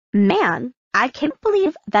Man, I can't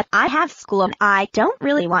believe that I have school and I don't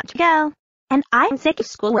really want to go. And I'm sick of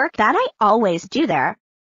schoolwork that I always do there.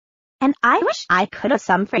 And I wish I could have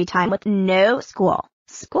some free time with no school,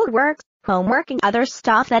 schoolwork, homework, and other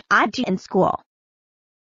stuff that I do in school.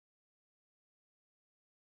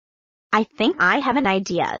 I think I have an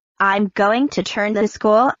idea. I'm going to turn the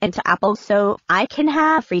school into Apple so I can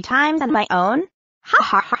have free times on my own. Ha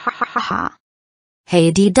ha ha ha ha ha.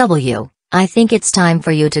 Hey DW, I think it's time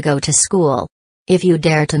for you to go to school. If you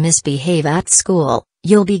dare to misbehave at school,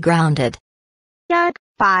 you'll be grounded. Yeah,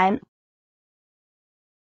 fine.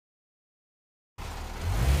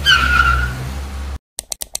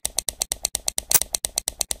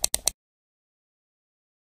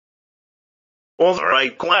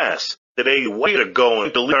 Alright class, today we are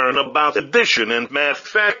going to learn about addition and math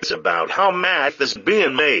facts about how math is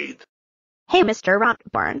being made. Hey Mr.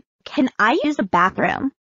 Rockborn, can I use the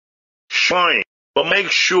bathroom? Sure, but make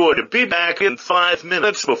sure to be back in 5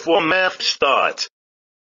 minutes before math starts.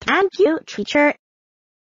 Thank you, teacher.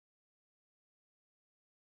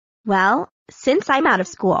 Well, since I'm out of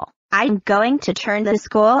school, I'm going to turn the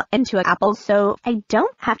school into an Apple so I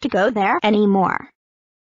don't have to go there anymore.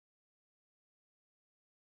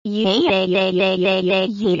 Yay.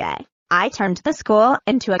 I turned the school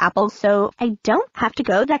into an Apple so I don't have to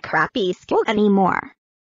go to that crappy school anymore.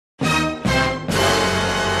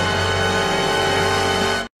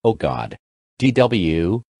 Oh God.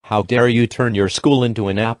 DW, how dare you turn your school into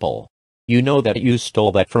an Apple? You know that you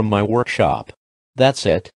stole that from my workshop. That's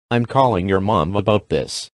it, I'm calling your mom about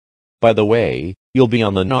this. By the way, you'll be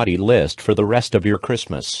on the naughty list for the rest of your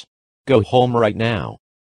Christmas. Go home right now.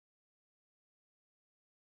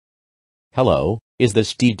 Hello, is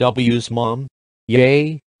this DW's mom?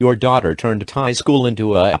 Yay, your daughter turned Thai school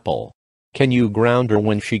into a Apple. Can you ground her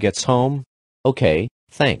when she gets home? Okay,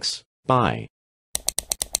 thanks, bye.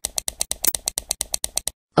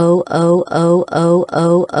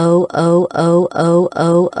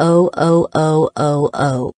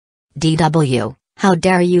 DW, how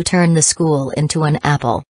dare you turn the school into an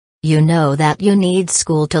Apple? You know that you need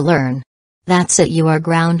school to learn. That's it, you are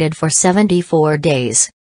grounded for 74 days.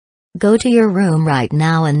 Go to your room right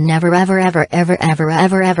now and never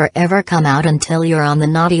ever come out until you're on the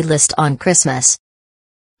naughty list on Christmas.